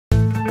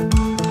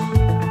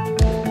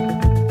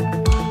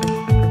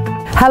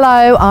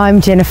Hello,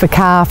 I'm Jennifer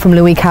Carr from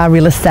Carr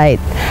Real Estate.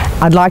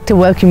 I'd like to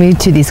welcome you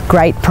to this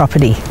great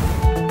property.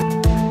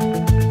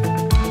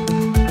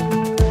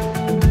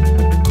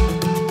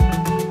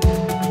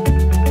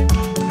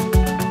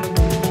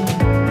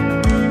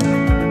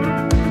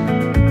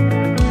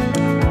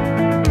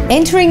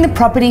 Entering the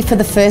property for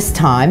the first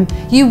time,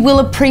 you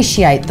will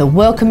appreciate the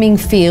welcoming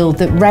feel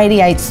that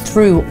radiates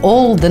through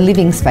all the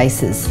living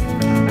spaces.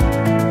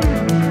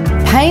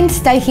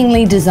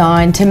 Painstakingly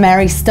designed to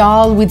marry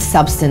style with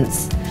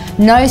substance,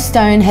 no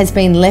stone has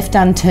been left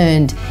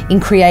unturned in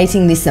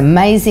creating this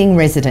amazing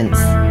residence.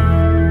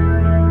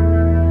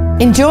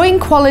 Enjoying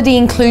quality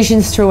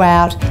inclusions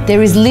throughout,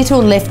 there is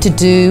little left to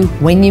do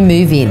when you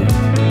move in.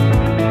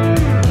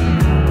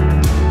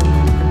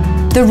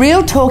 The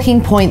real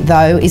talking point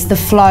though is the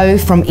flow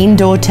from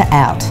indoor to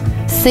out,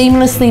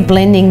 seamlessly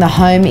blending the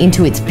home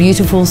into its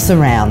beautiful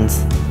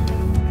surrounds.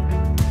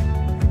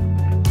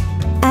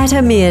 At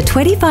a mere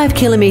 25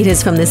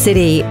 kilometres from the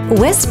city,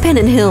 West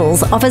Pennant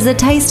Hills offers a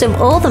taste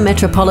of all the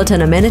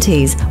metropolitan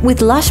amenities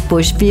with lush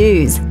bush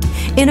views.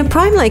 In a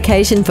prime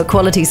location for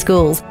quality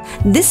schools,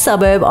 this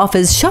suburb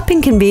offers shopping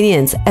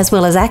convenience as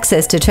well as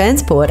access to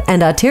transport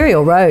and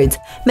arterial roads,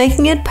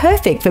 making it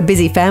perfect for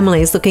busy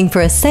families looking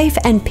for a safe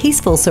and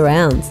peaceful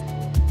surrounds.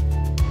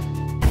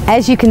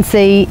 As you can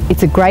see,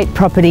 it's a great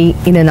property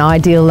in an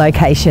ideal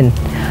location.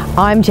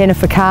 I'm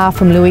Jennifer Carr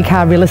from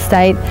Carr Real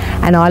Estate,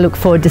 and I look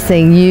forward to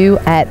seeing you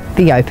at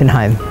the open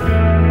home.